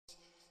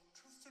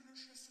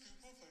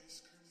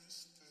ice cream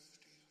is 50.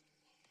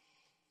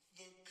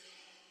 The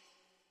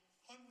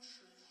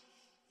country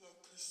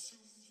that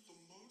consumes the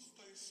most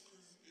ice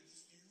cream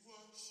is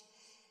US,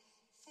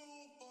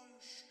 followed by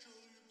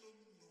Australia and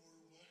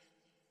Norway.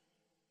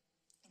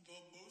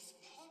 The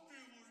most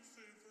popular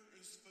flavor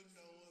is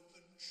vanilla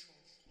than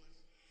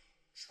chocolate.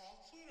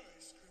 Chocolate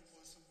ice cream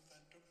was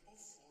invented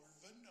before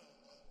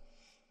vanilla.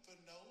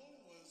 Vanilla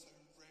was a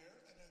rare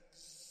and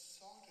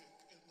exotic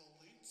in the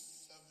late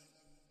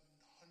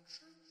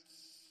 700s.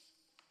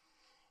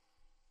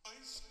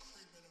 Ice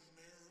cream in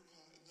America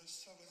in the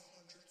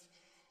 700s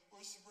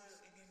was rare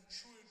and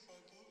enjoyed by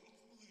the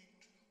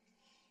elite.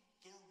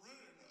 The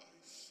written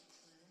ice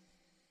cream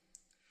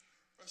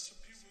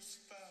recipe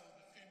was found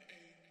in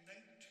a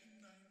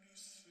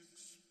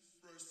 1996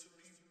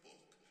 recipe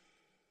book.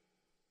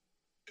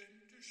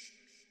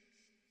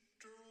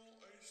 Industrial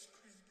ice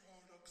cream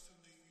products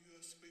in the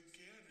U.S.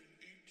 began in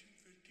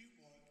 1851.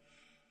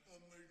 The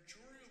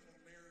majority of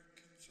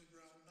Americans,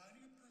 around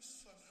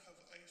 90%, have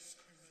ice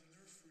cream in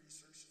their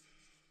freezers.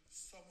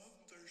 Some of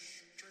their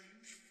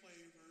strange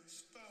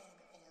flavors found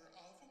are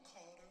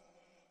avocado,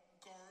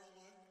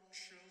 garlic,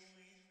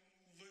 chili,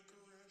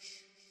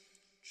 licorice,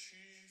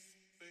 cheese,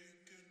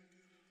 bacon.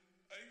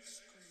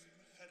 Ice cream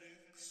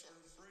headaches or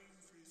brain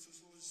freeze as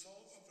a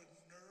result of a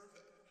nerve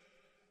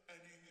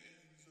ending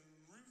in the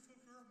roof of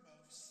your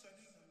mouth,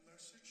 sending a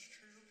message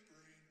to your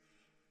brain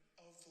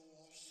of the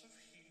loss of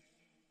heat.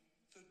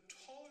 The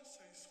tallest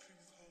ice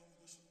cream cone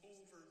was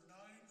over 9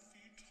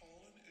 feet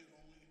tall in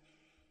Italy.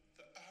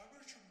 The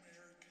average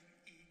American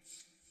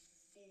eats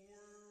 45.8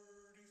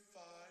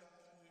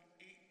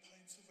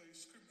 pints of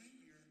ice cream a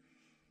year.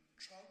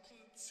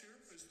 Chocolate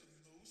syrup is the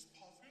most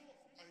popular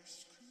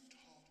ice cream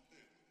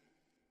topping.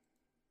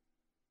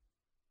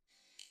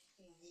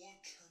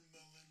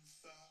 Watermelon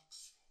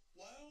facts.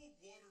 Wild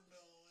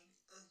watermelon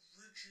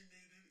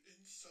originated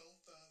in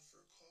South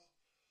Africa.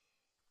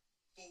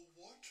 The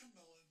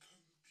watermelon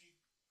can be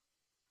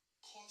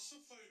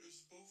classified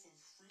as both a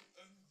fruit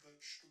and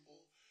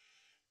vegetable.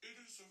 It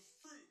is a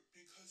fruit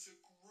because it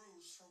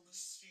grows from a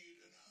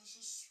seed and has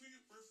a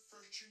sweet,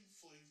 refreshing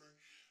flavor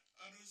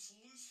and is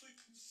loosely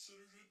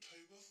considered a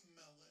type of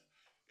melon.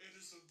 It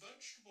is a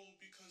vegetable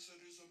because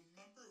it is a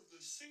member of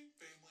the same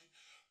family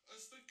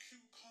as the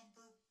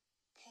cucumber,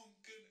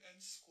 pumpkin,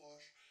 and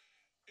squash.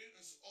 It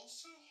is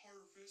also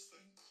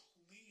harvested and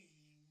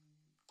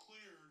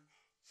cleared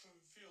from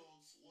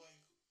fields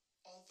like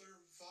other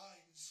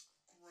vines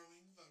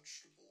growing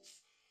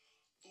vegetables.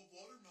 The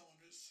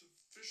watermelon is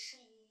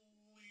officially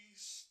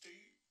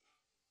state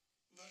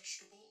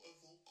vegetable of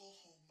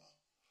Oklahoma.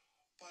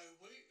 By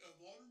weight, a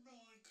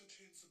watermelon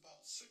contains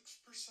about 6%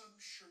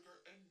 of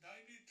sugar and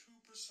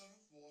 92%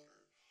 of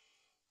water.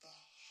 The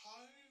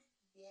high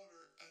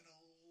water and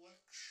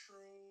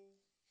electro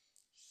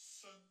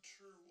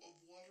center of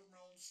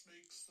watermelons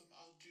makes them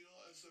ideal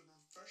as a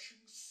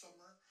refreshing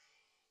summer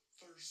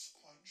thirst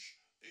quench.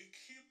 They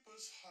keep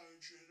us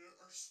hydrated,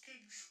 our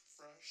skin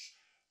fresh,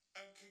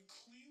 and can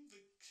clean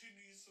the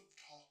kidneys of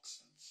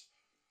toxins.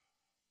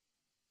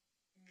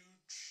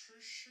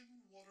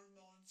 Nutrition: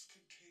 watermelons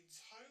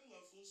contains high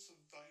levels of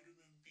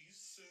vitamin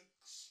B6,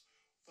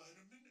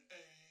 vitamin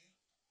A,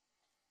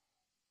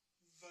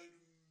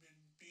 vitamin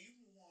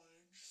B1,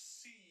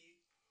 C,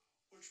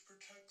 which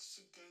protects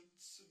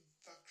against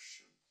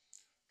infection.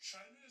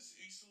 China is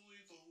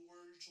easily the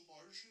world's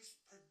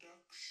largest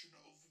production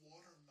of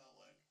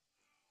watermelon.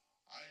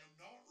 I am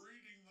not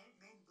reading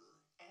that number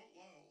out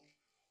loud.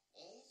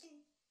 All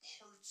the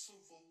parts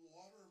of a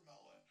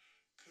watermelon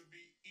can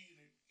be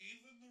eaten,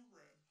 even the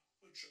rim,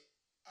 which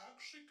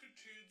actually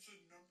contains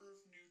a number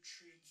of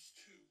nutrients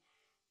too.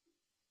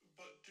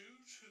 But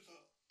due to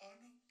the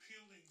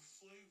unappealing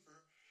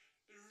flavor,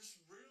 it is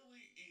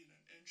rarely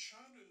eaten. In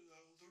China,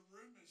 though, the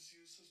rim is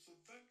used as a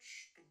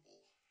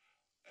vegetable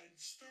and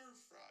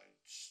stir-fried,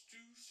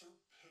 stewed, or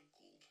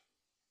pickled.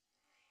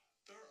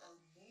 There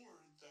are more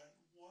than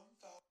 1,200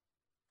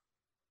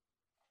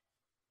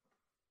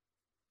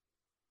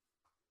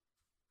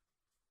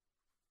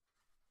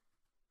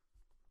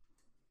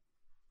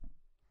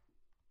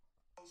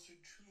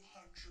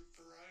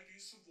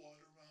 varieties of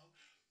watermelon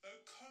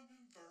that come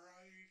in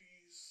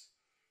varieties,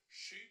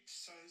 shapes,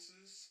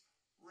 sizes,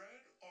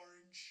 red,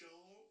 orange,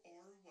 yellow,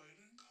 or white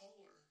in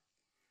color.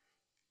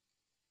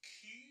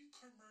 Key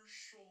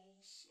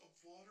commercials of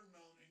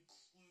watermelon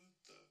include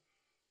the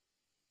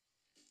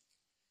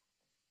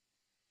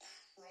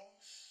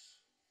cross.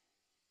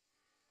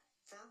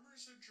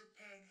 Farmers in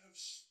Japan have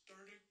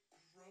started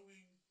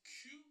growing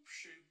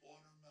cube-shaped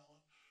watermelon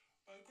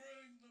by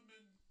growing them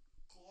in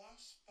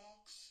glass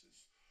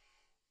boxes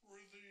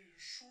where they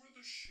assure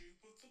the shape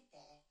of the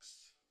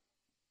box.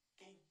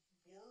 The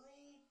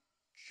world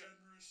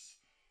generous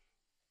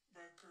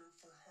record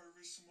for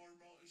harvesting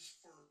watermelon is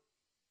for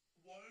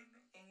one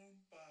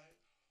owned by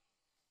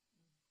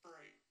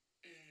Bright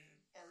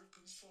in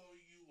Arkansas,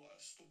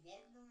 U.S. The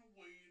watermelon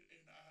weighed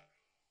in at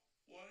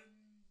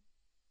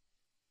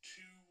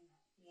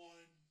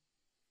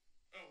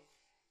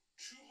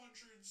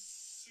 268.1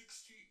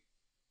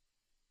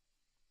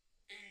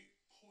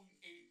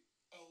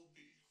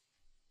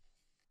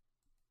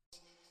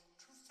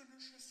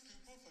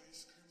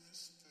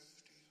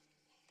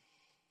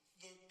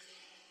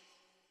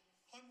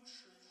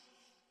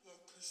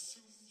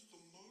 assumes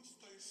the most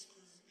ice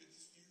cream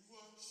is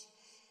US,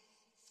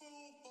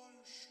 followed by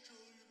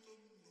Australia, then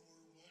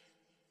Norway.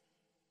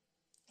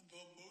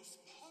 The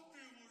most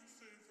popular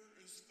flavor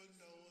is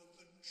vanilla,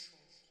 then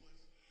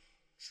chocolate.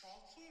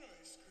 Chocolate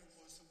ice cream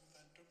was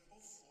invented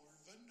before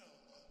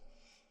vanilla.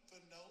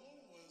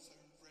 Vanilla was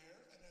a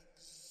rare and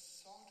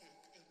exotic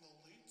in the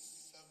late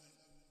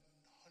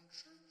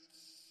 700s.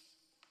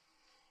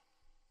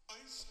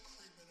 Ice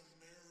cream in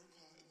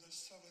America in the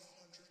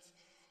 700s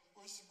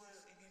was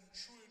rare and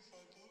enjoyed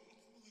by the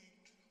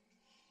elite.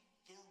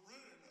 The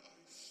written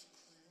ice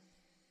cream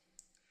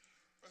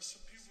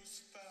recipe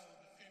was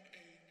found in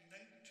a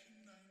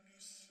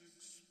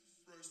 1996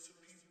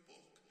 recipe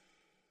book.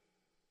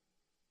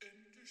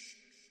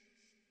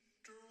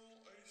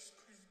 Industrial ice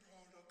cream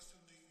products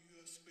in the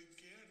U.S.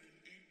 began in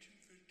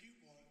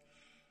 1851.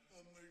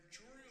 A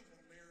majority of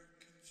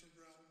Americans,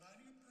 around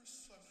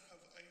 90%, have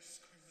ice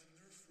cream in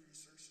their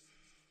freezers.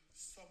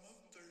 Some of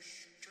their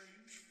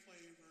strange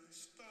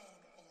flavors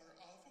found are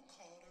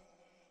avocado,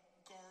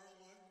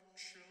 garlic,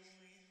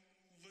 chili,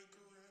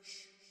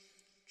 licorice,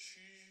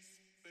 cheese,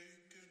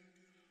 bacon.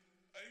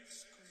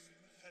 Ice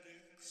cream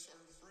headaches or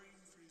brain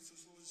freeze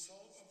is a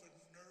result of a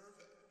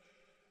nerve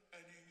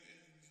ending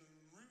in the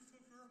roof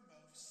of your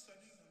mouth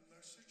sending a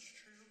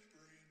message to your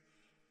brain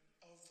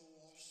of the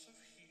loss of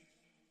heat.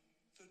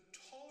 The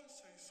tallest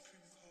ice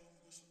cream cone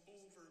was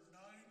over 9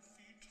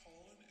 feet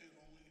tall in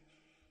Italy.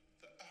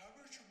 The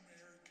average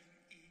American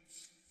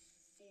eats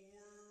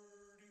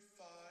 45.8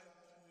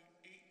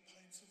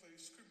 pints of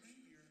ice cream a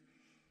year.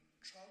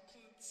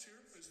 Chocolate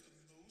syrup is the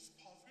most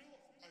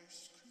popular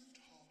ice cream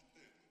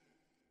topping.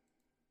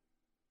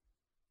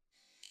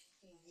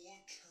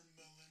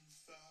 Watermelon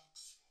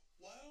facts.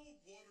 Wild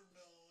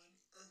watermelon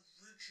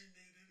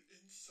originated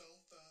in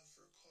South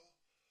Africa.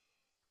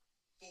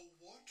 The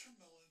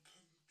watermelon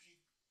can be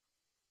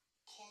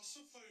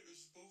classified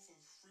as both a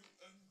fruit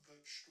and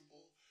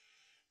vegetable.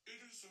 It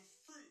is a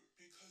fruit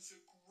because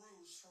it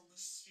grows from a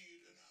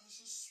seed and has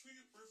a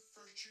sweet,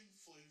 refreshing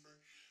flavor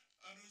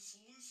and is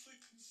loosely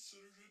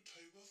considered a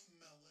type of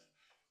melon.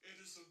 It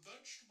is a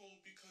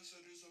vegetable because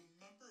it is a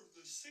member of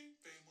the same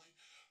family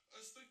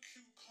as the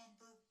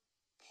cucumber,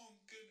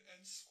 pumpkin,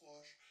 and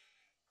squash.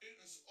 It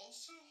is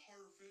also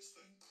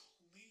harvested and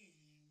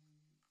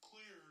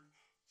cleared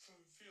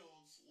from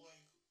fields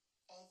like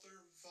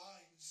other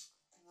vines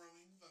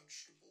growing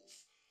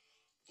vegetables.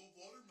 The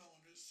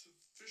watermelon is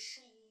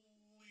officially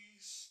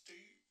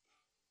state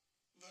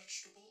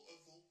vegetable of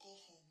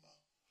Oklahoma.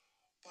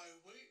 By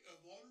weight, a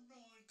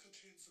watermelon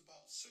contains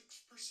about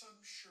 6%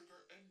 of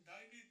sugar and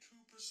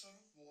 92%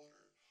 of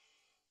water.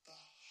 The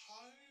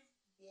high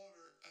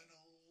water and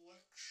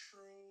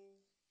electro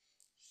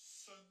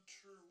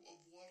center of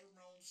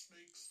watermelons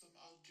makes them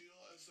ideal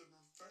as a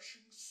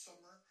refreshing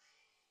summer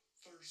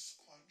thirst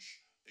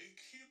quench. They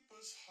keep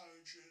us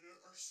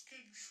hydrated, our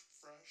skin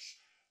fresh,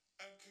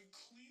 and can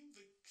clean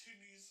the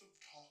kidneys of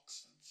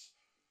toxins.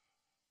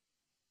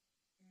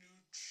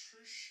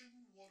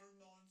 Nutrition.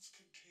 Watermelons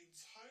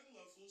contains high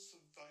levels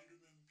of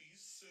vitamin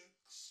B6,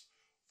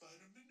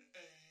 vitamin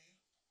A,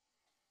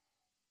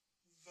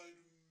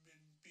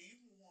 vitamin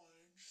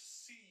B1,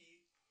 C,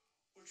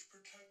 which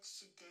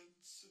protects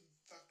against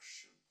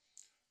infection.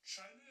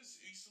 China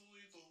is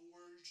easily the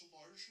world's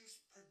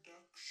largest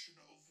production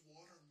of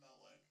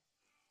watermelon.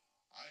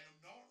 I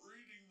am not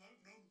reading that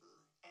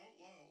number out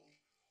loud.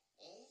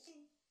 All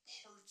the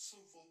parts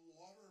of a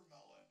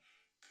watermelon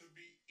could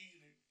be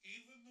eaten,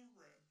 even the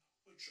rim,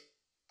 which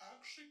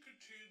actually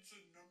contains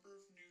a number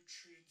of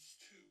nutrients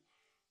too.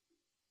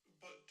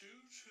 But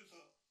due to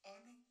the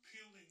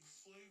unappealing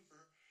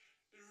flavor,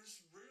 it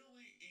is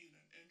rarely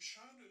eaten. In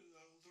China,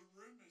 though, the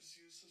rim is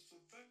used as a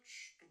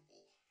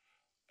vegetable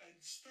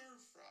and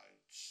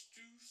stir-fried,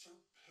 stews, or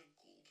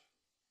pickled.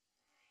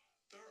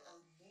 There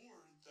are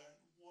more than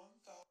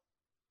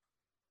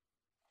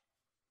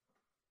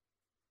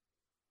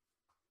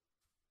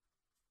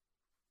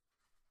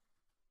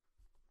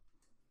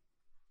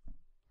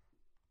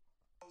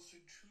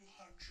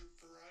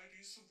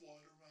varieties of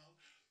watermelon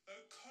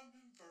that come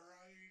in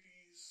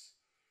varieties,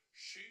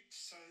 shapes,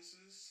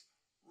 sizes,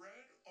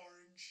 red,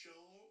 orange,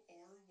 yellow,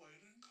 or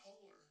white in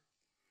color.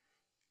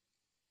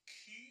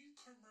 Key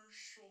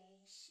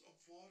commercials of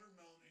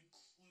watermelon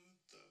include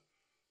the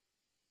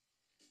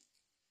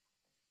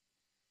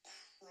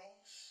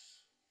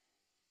cross.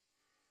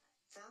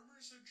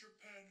 Farmers in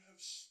Japan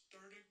have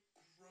started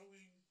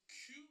growing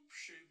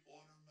cube-shaped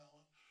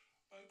watermelon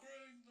by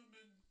growing them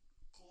in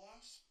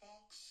glass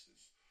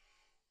boxes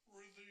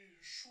where they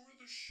assure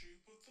the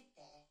shape of the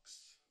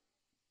box.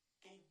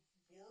 The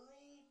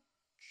world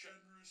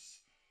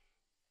generous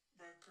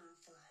record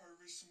for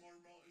harvesting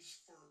watermelon is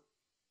for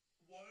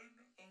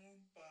one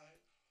owned by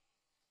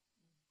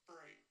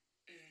Bright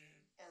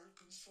in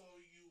Arkansas,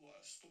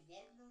 U.S. The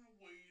watermelon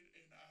weighed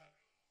in at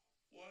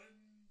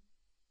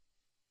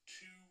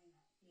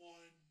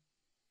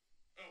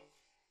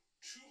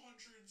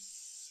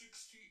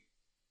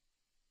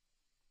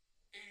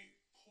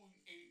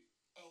 268.8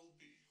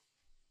 lb.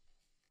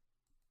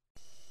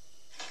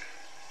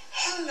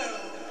 Hello,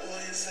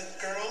 boys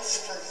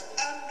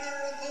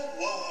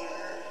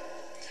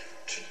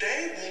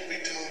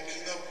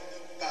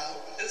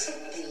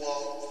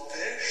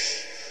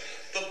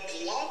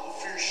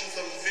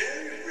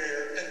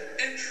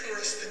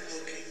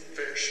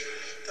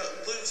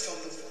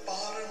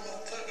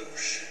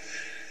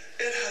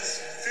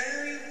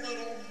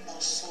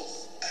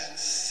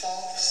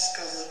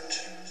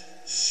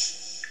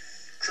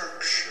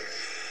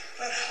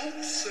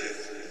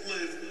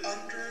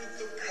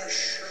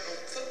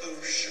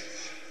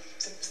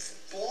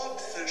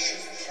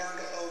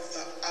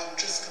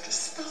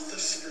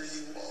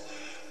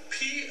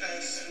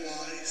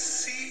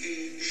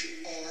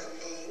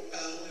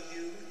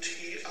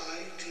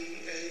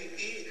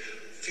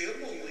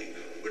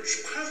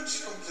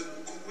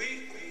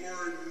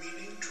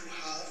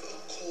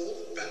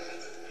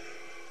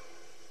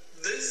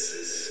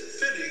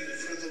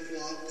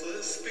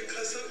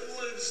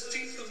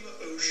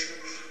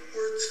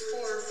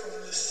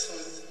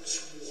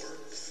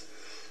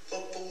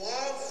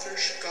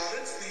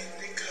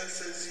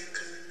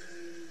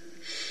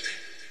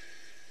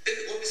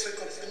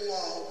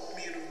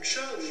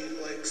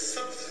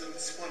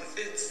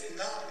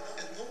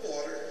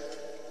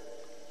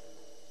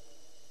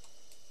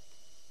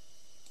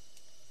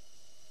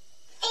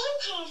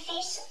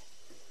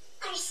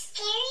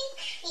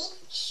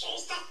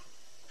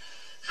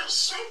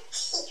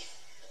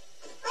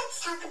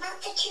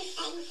the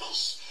two-fang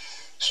fish.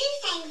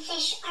 Two-fang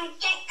fish are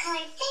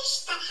dark-colored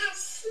fish that have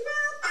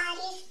small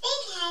bodies,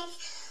 big heads,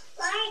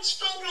 large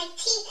fang-like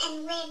teeth,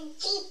 and live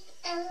deep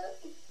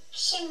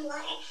ocean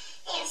water.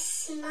 They have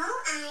small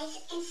eyes,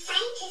 and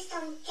scientists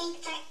don't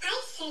think their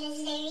eyesight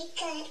is very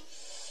good.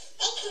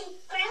 They can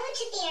grow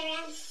to be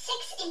around 6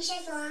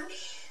 inches long,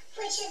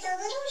 which is a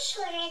little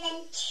shorter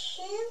than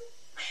 2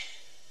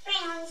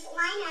 crowns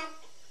lined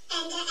up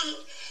end to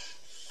end.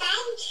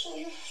 Fang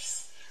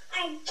tooths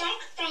are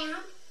dark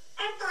brown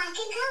or black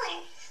in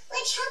color,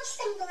 which helps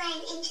them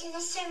blend into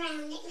their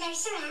surroundings,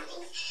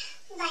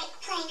 like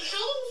playing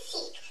hide and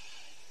seek,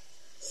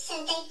 so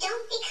they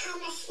don't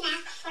become a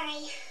snack for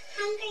a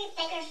hungry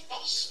bigger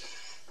fish.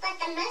 But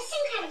the most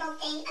incredible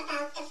thing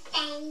about the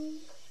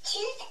fang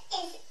tooth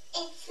is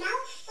its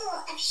mouth full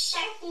of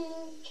sharp,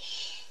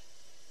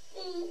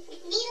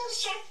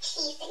 needle-sharp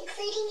teeth,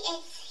 including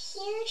its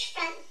huge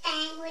front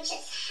fang, which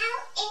is how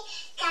it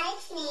got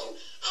its name.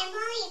 And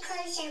while you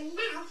close your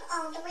mouth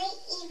all the way,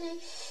 even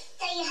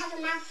though you have a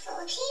mouth full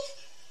of teeth,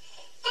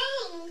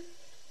 fang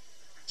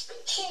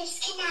tooths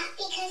cannot,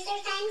 because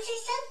their fangs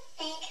are so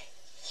big.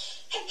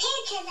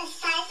 Compared to the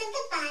size of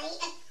the body,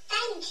 a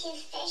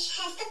fang-toothed fish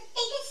has the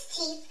biggest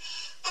teeth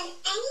of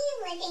any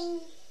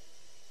living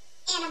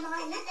animal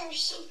in the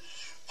ocean.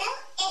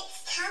 Though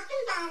its top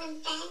and bottom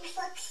fangs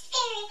look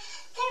scary,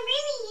 they're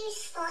really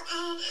useful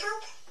and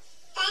help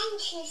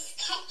fang-tooths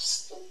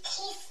catch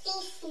tasty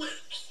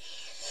snacks.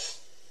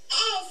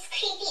 As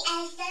creepy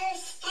as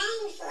those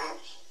fangs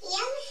look,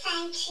 young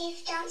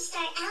fang-tooths don't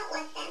start out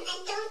with them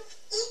and don't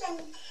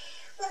even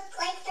look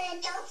like the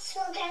adults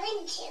will grow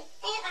into.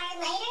 They are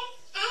lighter,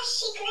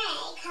 ashy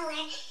gray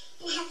color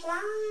and have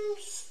long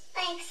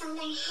spikes on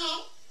their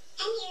head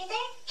and near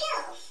their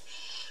gills.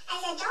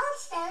 As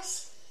adults,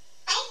 those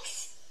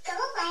spikes go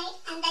away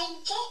and they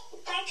get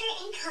darker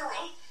in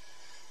color.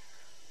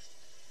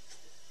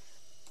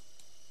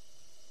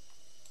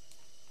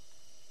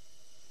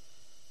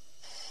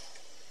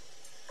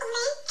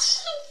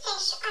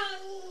 Lanternfish are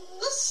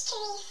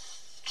mystery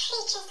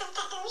creatures of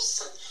the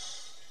ocean.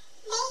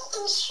 They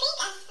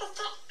intrigue us with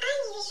their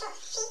unusual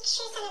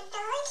features and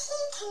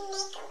ability to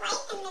make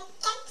light in the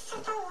depths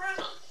of the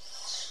water.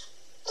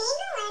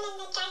 Being alone in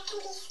the dark can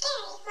be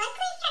scary.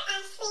 Luckily for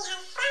us, we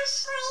have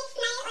flashlights,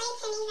 night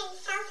lights, and even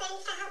cell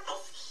phones to help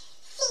us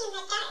see in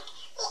the dark.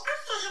 We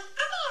also have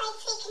other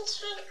lights we can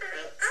turn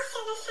on, also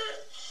the sun.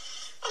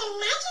 But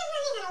imagine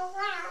living in a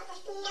world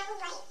with no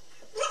light.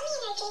 Let me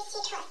introduce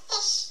you to a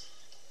fish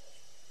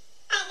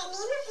by the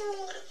name of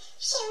Luna.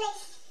 She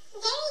lives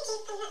very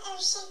deep in the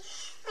ocean,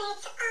 where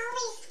it's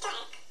always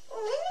dark.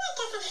 Luna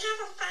doesn't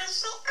have a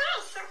flashlight or a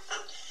cell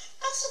phone,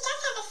 but she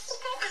does have a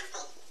secret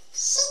weapon.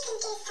 She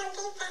can do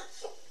something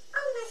that's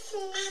almost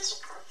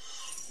magical.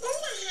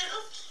 Luna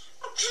has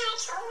the power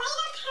to light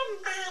up her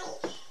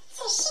body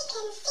so she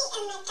can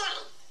see in the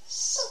dark.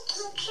 She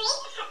can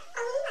create her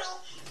own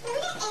light.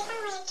 Luna is a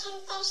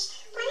lanternfish,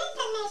 one of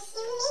the most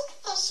unique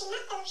fish in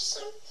the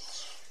ocean.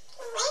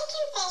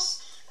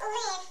 Lanternfish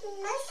live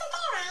most of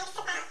their lives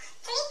about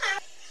 3,000.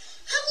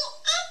 Have you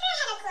ever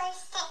had a glow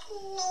stick,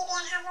 maybe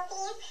a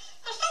Halloween?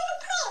 They're fun to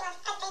play with,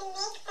 but they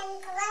make them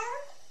glow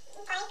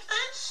like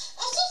that.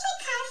 It's usually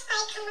caused by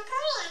a chemical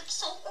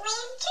reaction.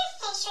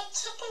 Lanternfish are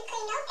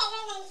typically no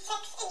bigger than 6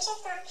 inches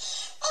long.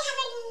 They have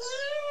a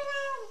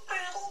narrow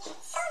body,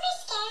 silver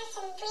scales,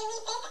 and really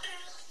big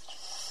eyes.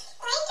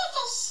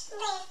 Lanternfish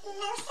live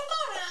most of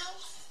their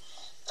lives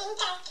in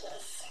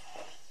darkness.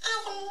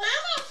 As a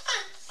matter of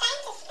fact,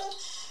 scientists think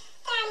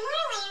there are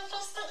more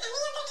lanternfish than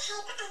any other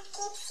type of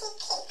deep-sea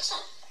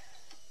creature.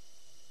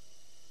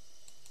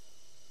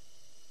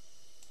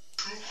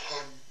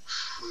 200.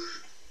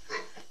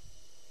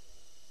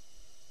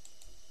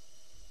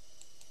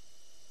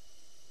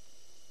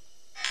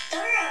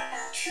 There are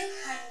about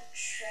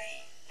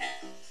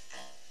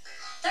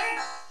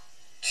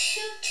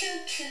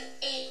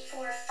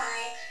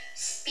 22845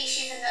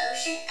 species in the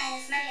ocean,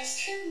 and as many as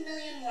 2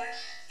 million more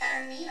that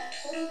remain a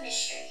total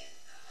mystery.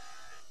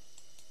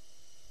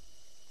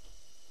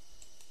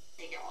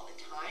 All the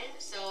time,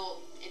 so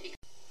it becomes.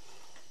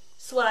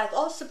 So what I've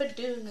also been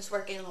doing is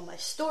working on my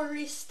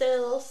story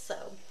still,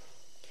 so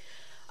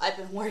I've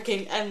been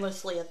working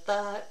endlessly at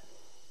that.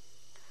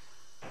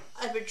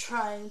 I've been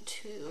trying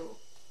to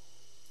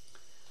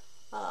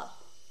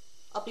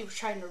I'll be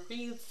trying to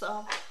read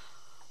some.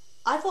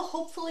 I will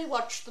hopefully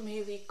watch the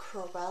movie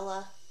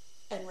Cruella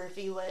and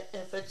review it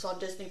if it's on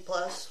Disney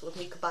Plus when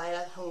we could buy it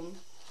at home.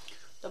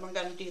 Then we're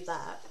gonna do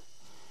that.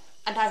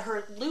 And I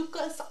heard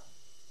Luca's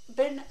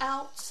been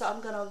out, so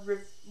I'm gonna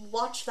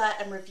watch that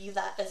and review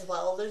that as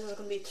well. Those are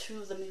gonna be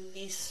 2 of the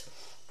movies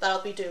that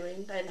I'll be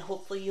doing, and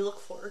hopefully you look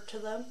forward to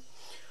them.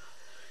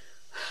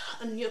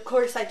 And of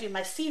course I do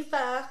my sea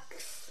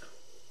facts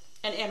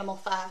and animal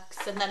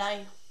facts, and then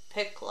I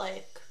pick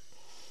like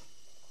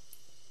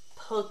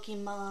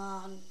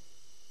Pokemon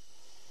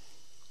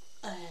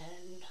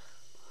and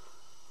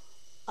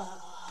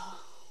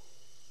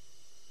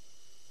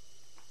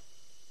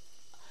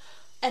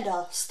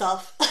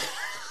stuff.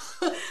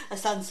 That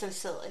sounds so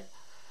silly.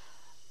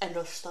 And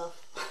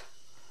stuff.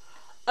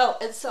 Oh,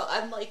 and so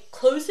I'm like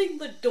closing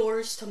the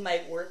doors to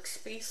my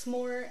workspace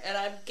more, and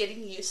I'm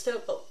getting used to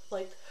it, but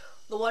like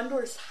the one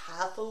door's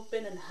half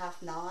open and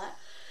half not.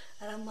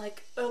 And I'm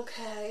like,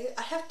 okay,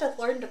 I have to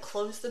learn to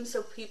close them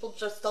so people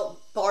just don't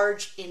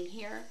barge in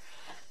here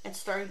and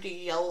starting to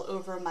yell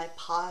over my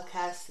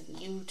podcast and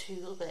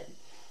YouTube and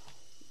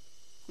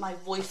my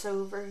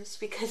voiceovers,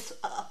 because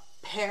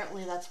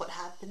apparently that's what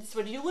happens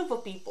when you live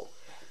with people.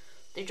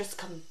 They just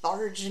come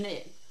barging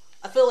in.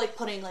 I feel like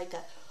putting like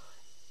a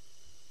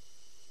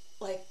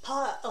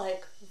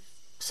like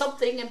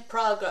something in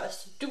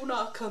progress, do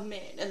not come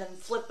in, and then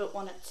flip it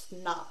when it's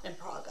not in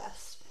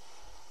progress.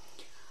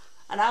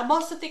 And I'm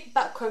also thinking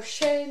about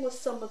crocheting with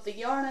some of the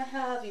yarn I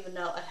have, even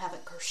though I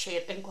haven't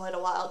crocheted in quite a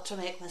while, to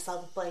make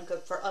myself a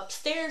blanket for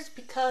upstairs,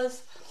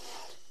 because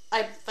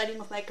I'm fighting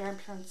with my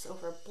grandparents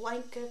over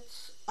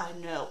blankets. I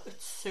know,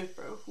 it's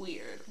super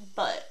weird,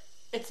 but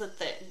it's a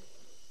thing.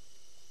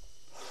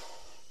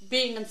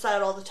 Being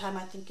inside all the time,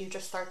 I think you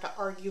just start to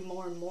argue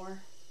more and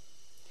more.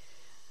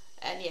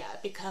 And yeah,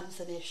 it becomes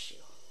an issue.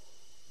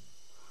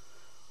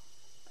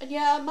 And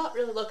yeah, I'm not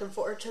really looking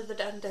forward to the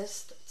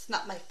dentist. It's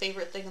not my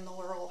favorite thing in the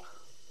world.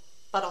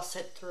 But I'll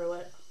sit through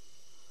it.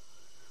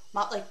 I'm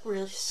not like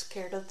really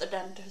scared of the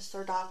dentist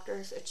or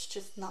doctors. It's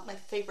just not my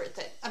favorite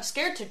thing. I'm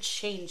scared to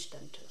change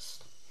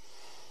dentist.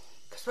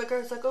 Because my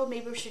girl's like, oh,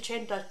 maybe we should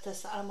change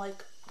dentist. And I'm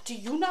like, do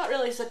you not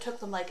realize it took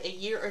them like a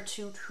year or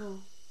two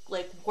to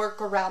like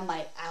work around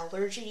my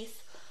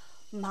allergies?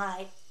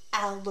 My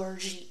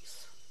allergies.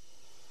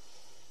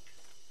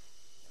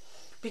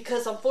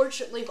 Because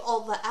unfortunately, with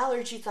all the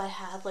allergies I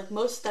had, like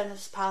most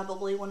dentists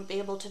probably wouldn't be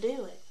able to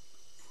do it.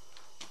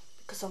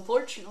 Because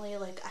unfortunately,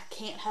 like I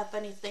can't have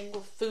anything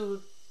with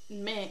food,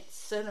 mint,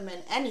 cinnamon,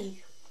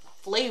 any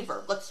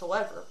flavor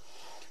whatsoever.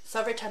 So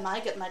every time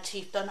I get my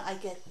teeth done, I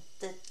get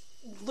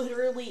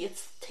literally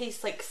it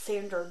tastes like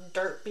sand or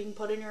dirt being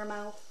put in your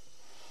mouth.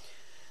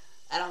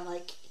 And I'm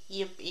like,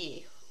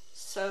 yippee.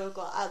 So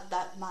glad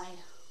that my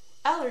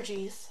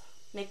allergies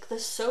make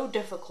this so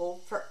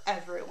difficult for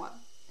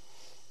everyone.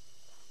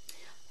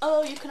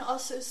 Oh, you can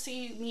also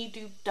see me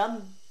do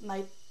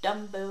my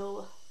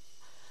Dumbo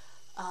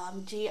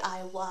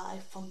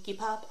DIY Funky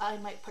Pop. I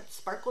might put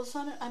sparkles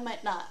on it, I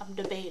might not, I'm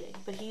debating.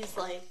 But he's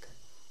like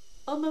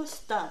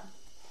almost done.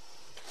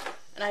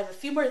 And I have a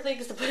few more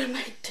things to put in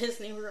my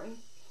Disney room.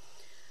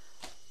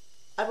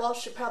 I will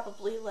should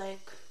probably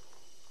like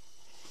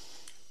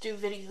do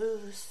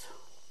videos.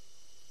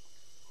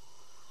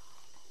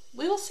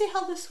 We will see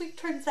how this week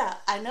turns out.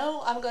 I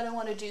know I'm going to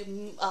want to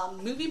do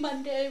Movie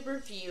Monday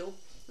review.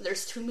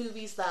 There's 2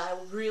 movies that I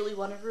really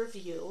want to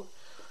review.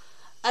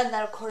 And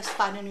then, of course,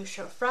 find a new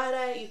show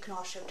Friday. You can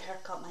also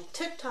check out my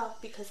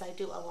TikTok, because I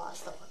do a lot of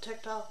stuff on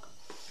TikTok.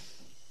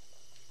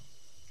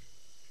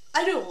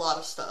 I do a lot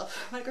of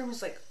stuff. My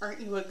grandma's like, aren't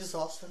you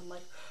exhausted? I'm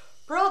like,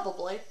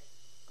 probably.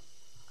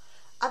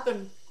 I've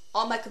been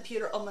on my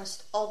computer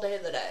almost all day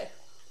of the day.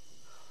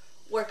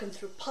 Working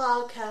through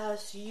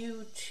podcasts,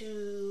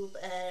 YouTube,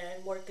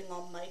 and working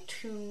on my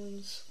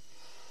tunes.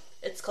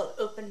 It's called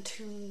Open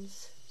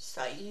Tunes.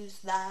 So I use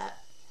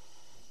that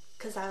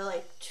because I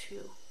like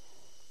to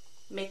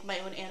make my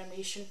own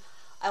animation.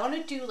 I want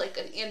to do like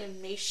an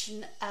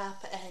animation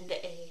app and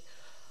I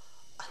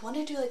want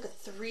to do like a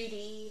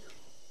 3D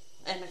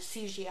and a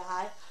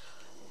CGI,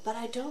 but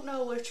I don't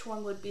know which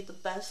one would be the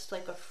best,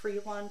 like a free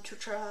one to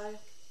try.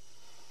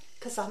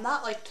 Because I'm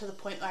not like to the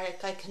point where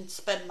like, I can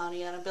spend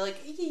money on it and be like,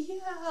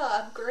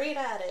 yeah, I'm great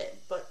at it.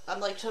 But I'm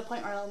like to the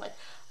point where I'm like,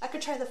 I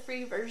could try the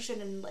free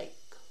version and like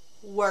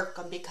work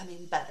on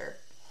becoming better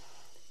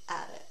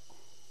at it.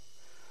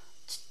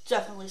 It's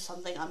definitely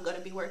something I'm going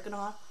to be working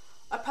on.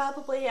 I'll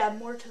probably add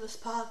more to this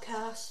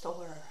podcast,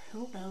 or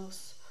who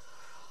knows.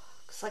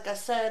 Because like I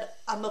said,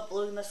 I'm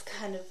uploading this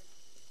kind of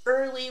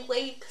early,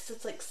 late, because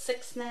it's like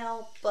 6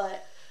 now,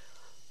 but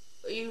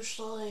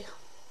usually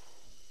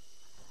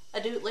I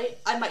do it late.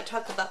 I might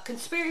talk about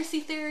conspiracy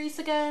theories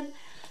again.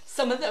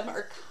 Some of them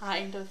are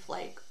kind of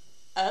like,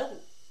 oh.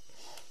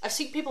 I've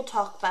seen people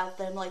talk about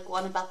them, like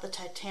one about the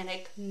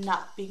Titanic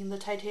not being the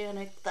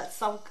Titanic that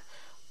sunk,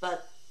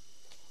 but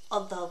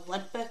of the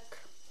Olympic.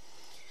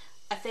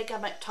 I think I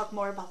might talk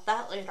more about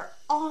that later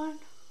on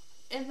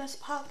in this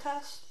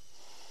podcast.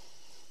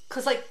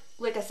 Because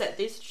like I said,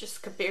 these are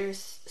just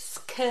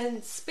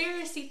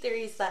conspiracy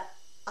theories that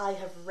I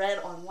have read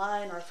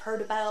online or I've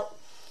heard about.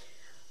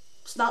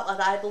 It's not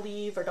what I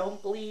believe or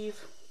don't believe.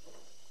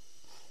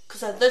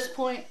 Because at this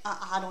point,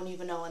 I don't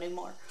even know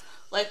anymore.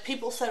 Like,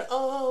 people said,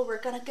 oh, we're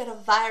gonna get a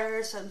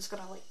virus and it's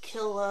gonna, like,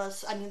 kill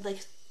us. I mean, they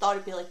thought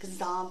it'd be, like,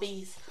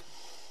 zombies.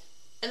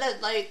 And then,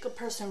 like, a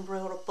person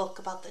wrote a book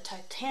about the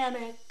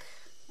Titanic,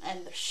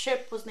 and the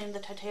ship was named the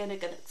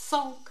Titanic and it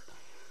sunk.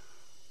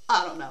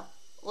 I don't know.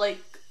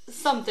 Like,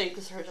 some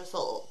things are just a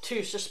little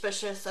too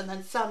suspicious, and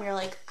then some you're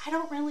like, I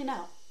don't really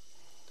know.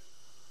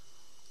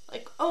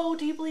 Like, oh,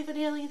 do you believe in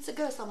aliens and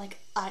ghosts? I'm like,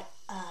 I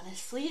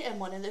honestly am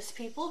one of those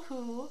people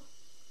who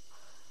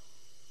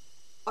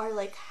are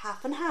like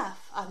half and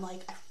half. I'm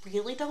like, I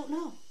really don't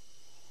know.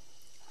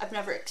 I've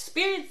never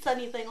experienced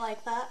anything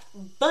like that,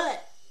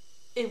 but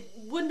it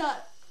would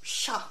not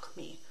shock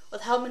me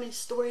with how many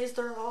stories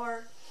there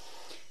are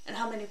and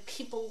how many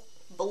people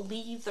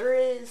believe there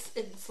is.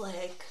 It's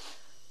like,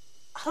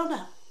 I don't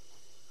know.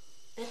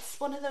 It's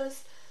one of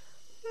those,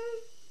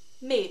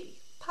 maybe,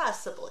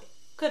 possibly,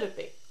 could it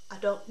be? I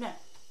don't know.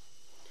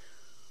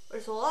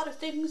 There's a lot of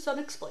things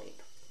unexplained.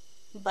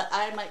 But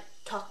I might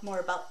talk more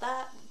about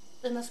that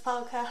in this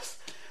podcast,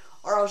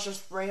 or I'll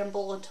just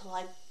ramble until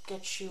I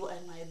get you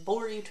and I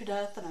bore you to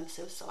death, and I'm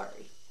so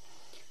sorry.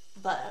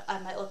 But I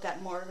might look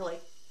at more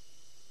like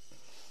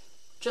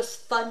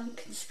just fun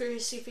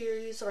conspiracy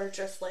theories, or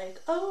just like,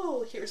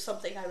 oh, here's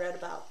something I read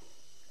about.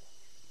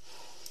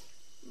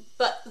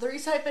 But the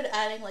reason I've been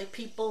adding like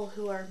people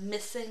who are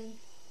missing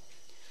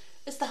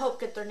is to help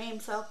get their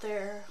names out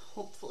there,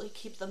 hopefully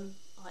keep them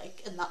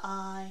like in the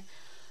eye,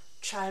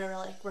 try to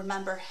like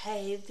remember,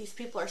 hey, these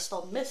people are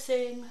still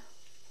missing,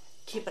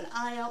 keep an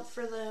eye out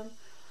for them,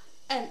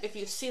 and if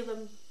you see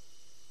them,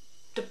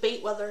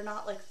 debate whether or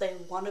not like they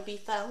want to be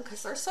found,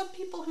 because there are some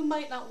people who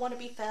might not want to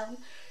be found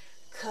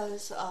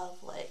because of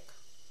like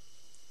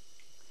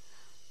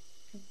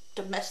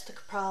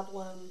domestic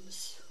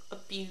problems,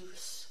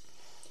 abuse,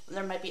 and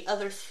there might be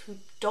others who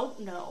don't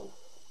know,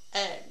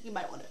 and you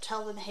might want to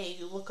tell them, hey,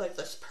 you look like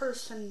this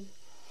person,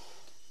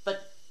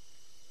 but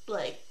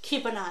like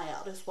keep an eye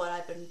out is what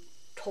I've been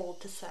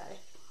told to say.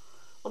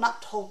 Well,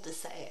 not told to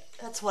say it,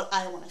 that's what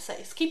I want to say,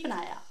 is keep an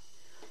eye out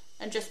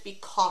and just be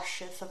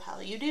cautious of how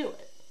you do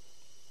it.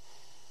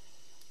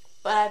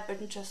 But I've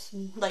been just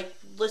like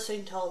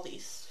listening to all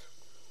these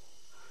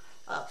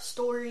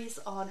stories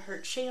on her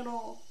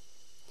channel,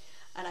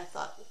 and I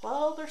thought,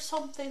 well, there's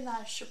something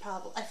that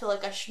I feel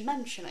like I should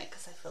mention it,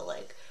 because I feel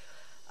like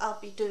I'll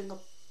be doing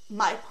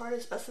my part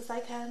as best as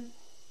I can.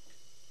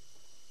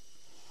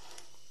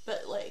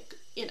 But like,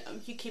 you know,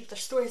 you keep their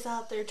stories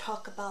out there,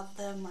 talk about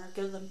them, or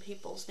give them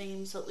people's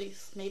names, at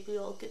least maybe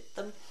it'll get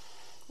them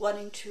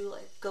wanting to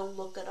like go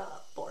look it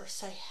up, or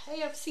say,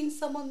 hey, I've seen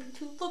someone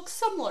who looks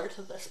similar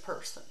to this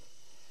person.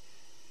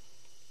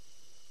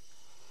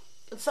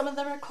 And some of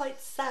them are quite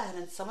sad,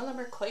 and some of them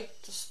are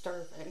quite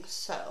disturbing,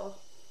 so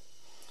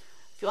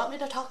if you want me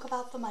to talk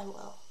about them, I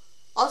will.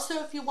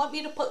 Also, if you want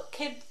me to put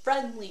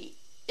kid-friendly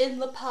in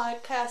the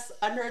podcast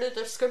under the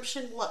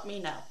description, let me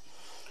know.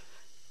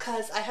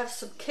 Because I have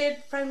some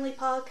kid-friendly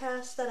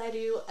podcasts that I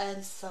do,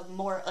 and some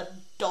more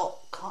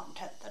adult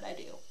content that I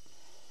do.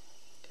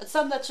 And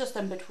some that's just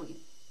in between.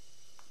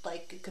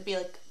 Like, it could be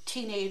like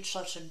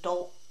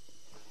teenage/adult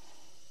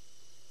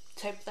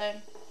type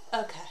thing.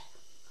 Okay.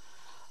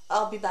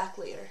 I'll be back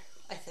later,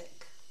 I think.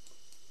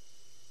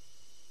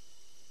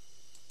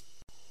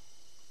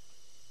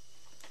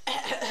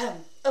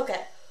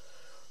 Okay.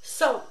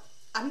 So,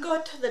 I'm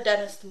going to the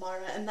dentist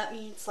tomorrow, and that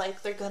means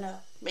like they're gonna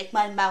make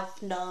my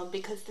mouth numb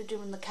because they're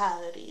doing the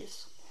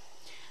cavities.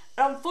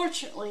 And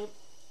unfortunately,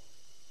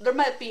 there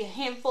might be a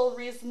handful of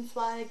reasons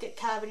why I get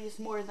cavities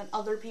more than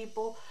other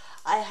people.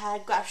 I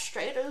had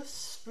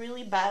gastritis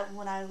really bad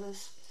when I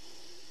was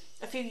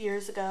a few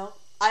years ago.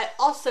 I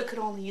also could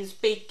only use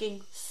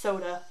baking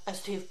soda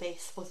as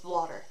toothpaste with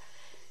water.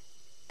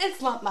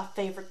 It's not my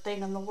favorite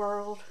thing in the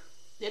world.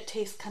 It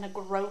tastes kind of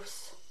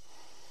gross.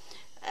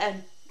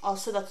 And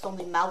also, that's the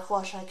only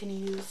mouthwash I can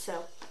use,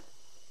 so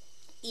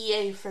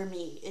EA for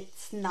me,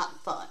 it's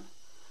not fun.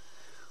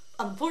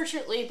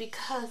 Unfortunately,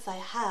 because I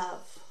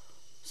have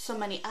so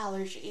many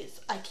allergies,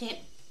 I can't,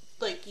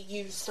 like,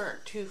 use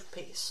certain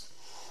toothpaste.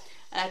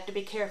 I have to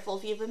be careful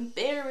of even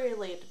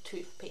berry-related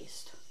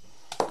toothpaste.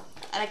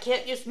 And I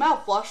can't use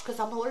mouthwash because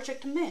I'm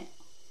allergic to mint.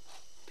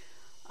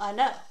 I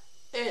know,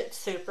 it's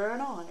super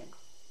annoying.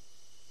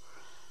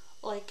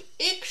 Like,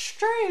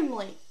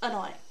 extremely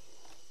annoying.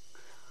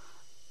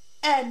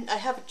 And I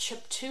have a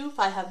chipped tooth.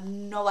 I have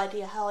no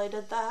idea how I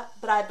did that.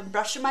 But I've been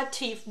brushing my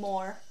teeth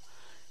more.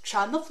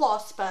 Trying to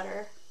floss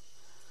better.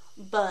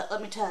 But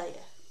let me tell you.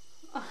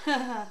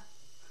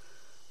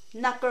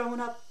 Not growing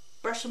up,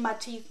 brushing my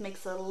teeth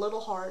makes it a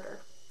little harder.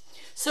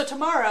 So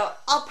tomorrow,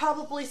 I'll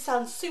probably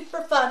sound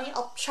super funny.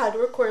 I'll try to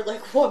record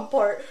like one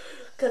part.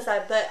 Because I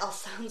bet I'll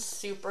sound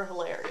super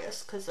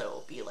hilarious. Because it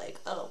will be like,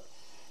 oh,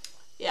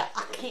 yeah,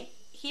 I can't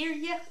hear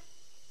you.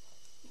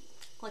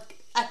 Like,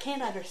 I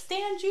can't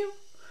understand you.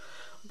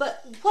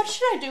 But what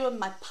should I do in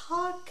my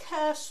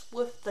podcast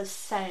with the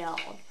sound?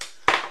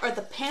 Are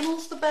the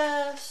panels the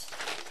best?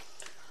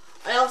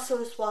 I also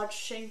was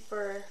watching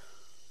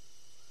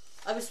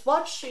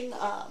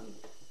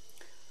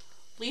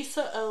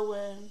Lisa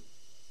Owen,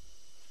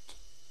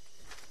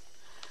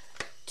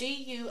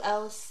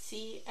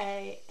 DULCAALAVEZ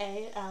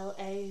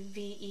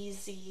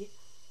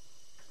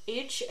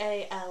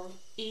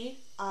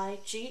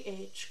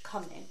HALEIGH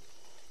coming.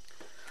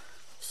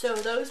 So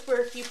those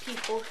were a few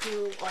people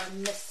who are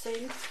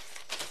missing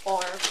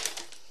or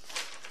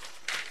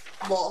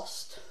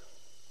lost.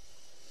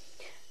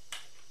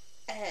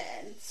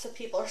 And some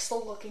people are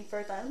still looking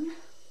for them.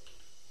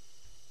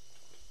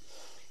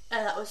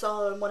 And that was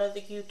all on one of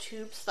the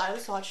YouTubes that I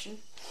was watching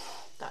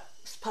that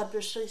was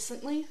published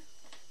recently.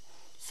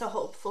 So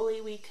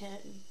hopefully we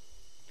can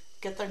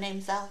get their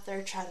names out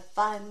there, try to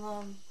find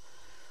them,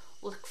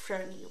 look for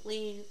any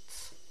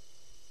leads.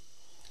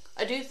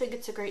 I do think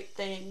it's a great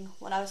thing.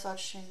 When I was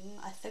watching,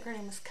 I think her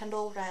name is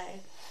Kendall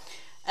Rae,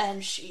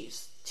 and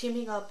she's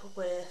teaming up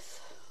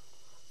with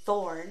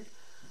Thorne,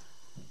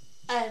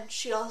 and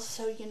she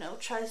also, you know,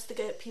 tries to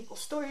get people's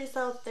stories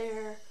out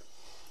there,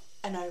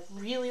 and I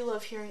really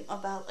love hearing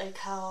about, like,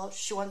 how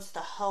she wants to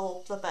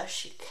help the best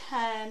she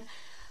can,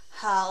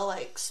 how,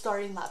 like,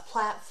 starting that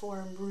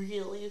platform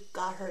really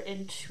got her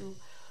into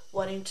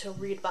wanting to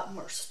read about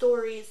more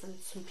stories, and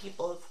some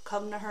people have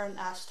come to her and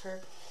asked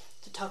her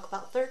to talk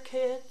about their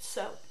kids.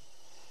 So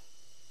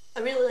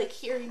I really like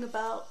hearing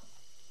about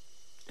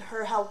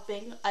her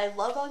helping. I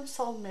love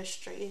unsolved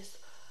mysteries.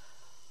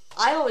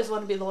 I always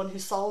want to be the one who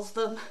solves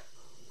them,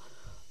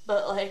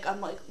 but like I'm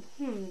like,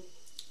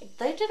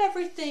 they did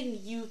everything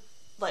you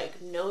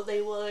like know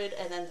they would,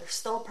 and then there's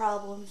still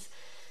problems.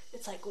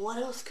 It's like,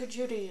 what else could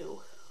you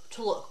do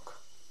to look?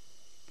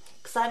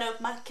 Because I know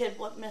if my kid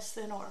went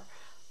missing or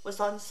was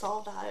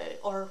unsolved,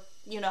 or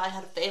you know, I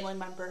had a family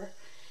member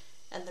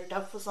and their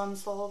death was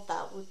unsolved,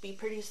 that would be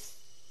pretty,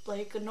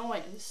 like,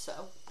 annoying.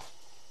 So,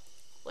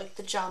 like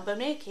the John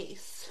Bonet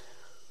case,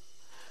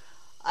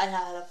 I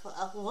had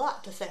a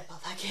lot to say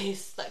about that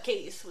case. That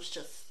case was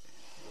just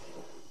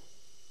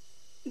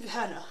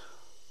kind of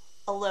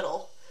a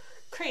little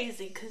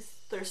crazy because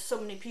there's so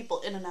many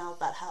people in and out of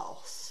that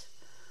house.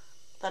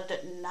 That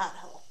did not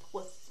help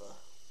with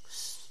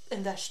the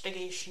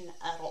investigation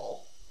at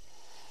all.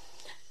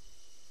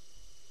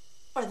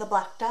 Or the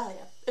Black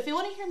Dahlia. If you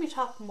want to hear me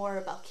talk more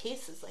about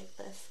cases like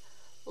this,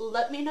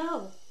 let me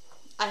know.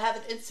 I have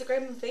an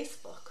Instagram and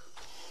Facebook.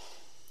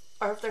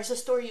 Or if there's a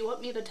story you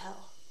want me to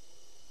tell,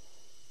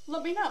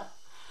 let me know.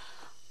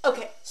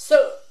 Okay,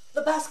 so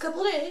the past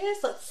couple of days,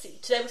 let's see.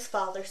 Today was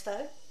Father's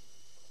Day.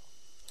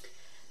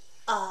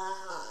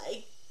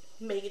 I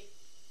made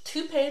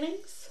 2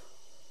 paintings.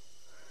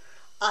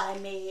 I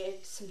made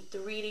some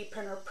 3D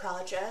printer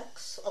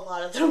projects. A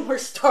lot of them were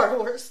Star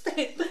Wars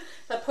themed.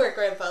 That poor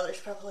grandfather's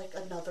probably like,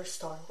 another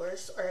Star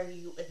Wars? Are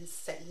you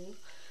insane?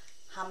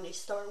 How many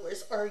Star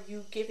Wars are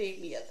you giving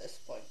me at this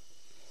point?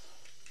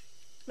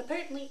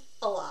 Apparently,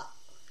 a lot.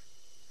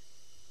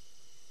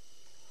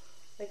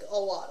 Like, a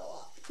lot.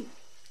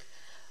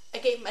 I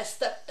gave my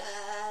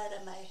stepdad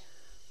and my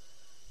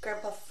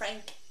grandpa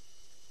Frank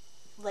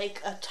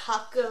like a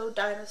taco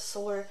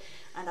dinosaur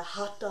and a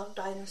hot dog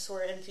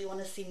dinosaur, and if you want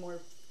to see more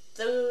of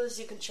those,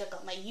 you can check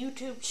out my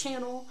YouTube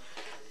channel,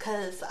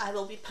 because I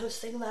will be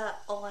posting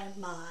that on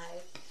my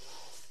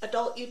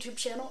adult YouTube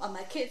channel. On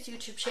my kids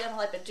YouTube channel,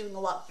 I've been doing a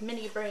lot of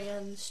mini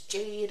brands,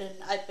 Jade,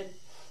 and I've been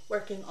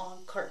working on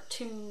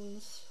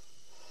cartoons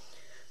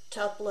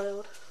to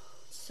upload,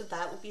 so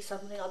that will be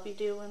something I'll be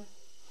doing.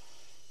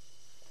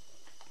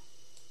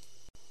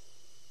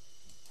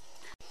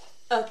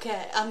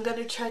 Okay, I'm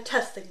gonna try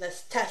testing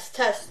this.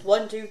 Test,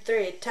 1, 2,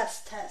 3,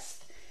 test.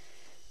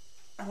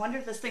 I wonder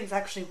if this thing's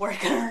actually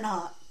working or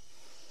not.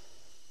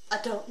 I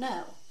don't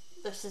know.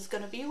 This is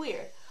gonna be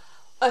weird.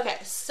 Okay,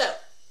 so,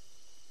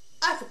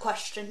 I have a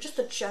question, just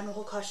a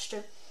general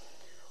question.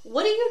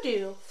 What do you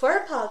do for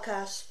a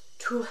podcast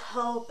to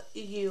help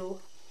you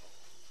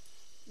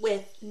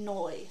with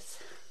noise?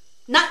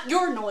 Not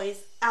your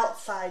noise,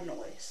 outside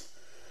noise.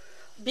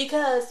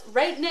 Because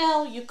right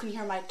now you can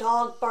hear my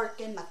dog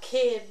barking, my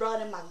kid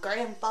running, my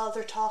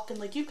grandfather talking.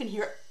 Like, you can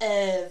hear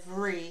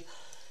every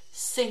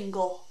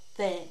single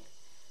thing.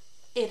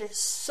 It is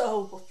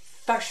so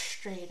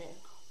frustrating.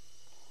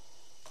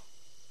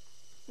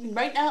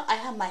 Right now I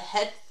have my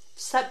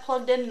headset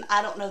plugged in, and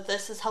I don't know if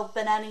this is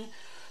helping any.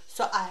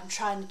 So I'm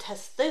trying to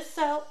test this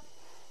out.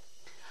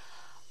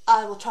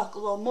 I will talk a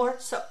little more.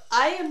 So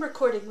I am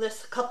recording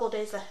this a couple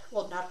days,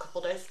 well, not a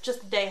couple days,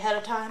 just a day ahead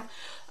of time,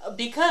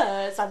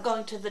 because I'm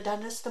going to the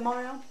dentist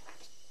tomorrow.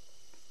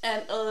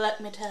 And let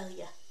me tell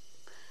you,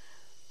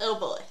 oh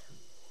boy,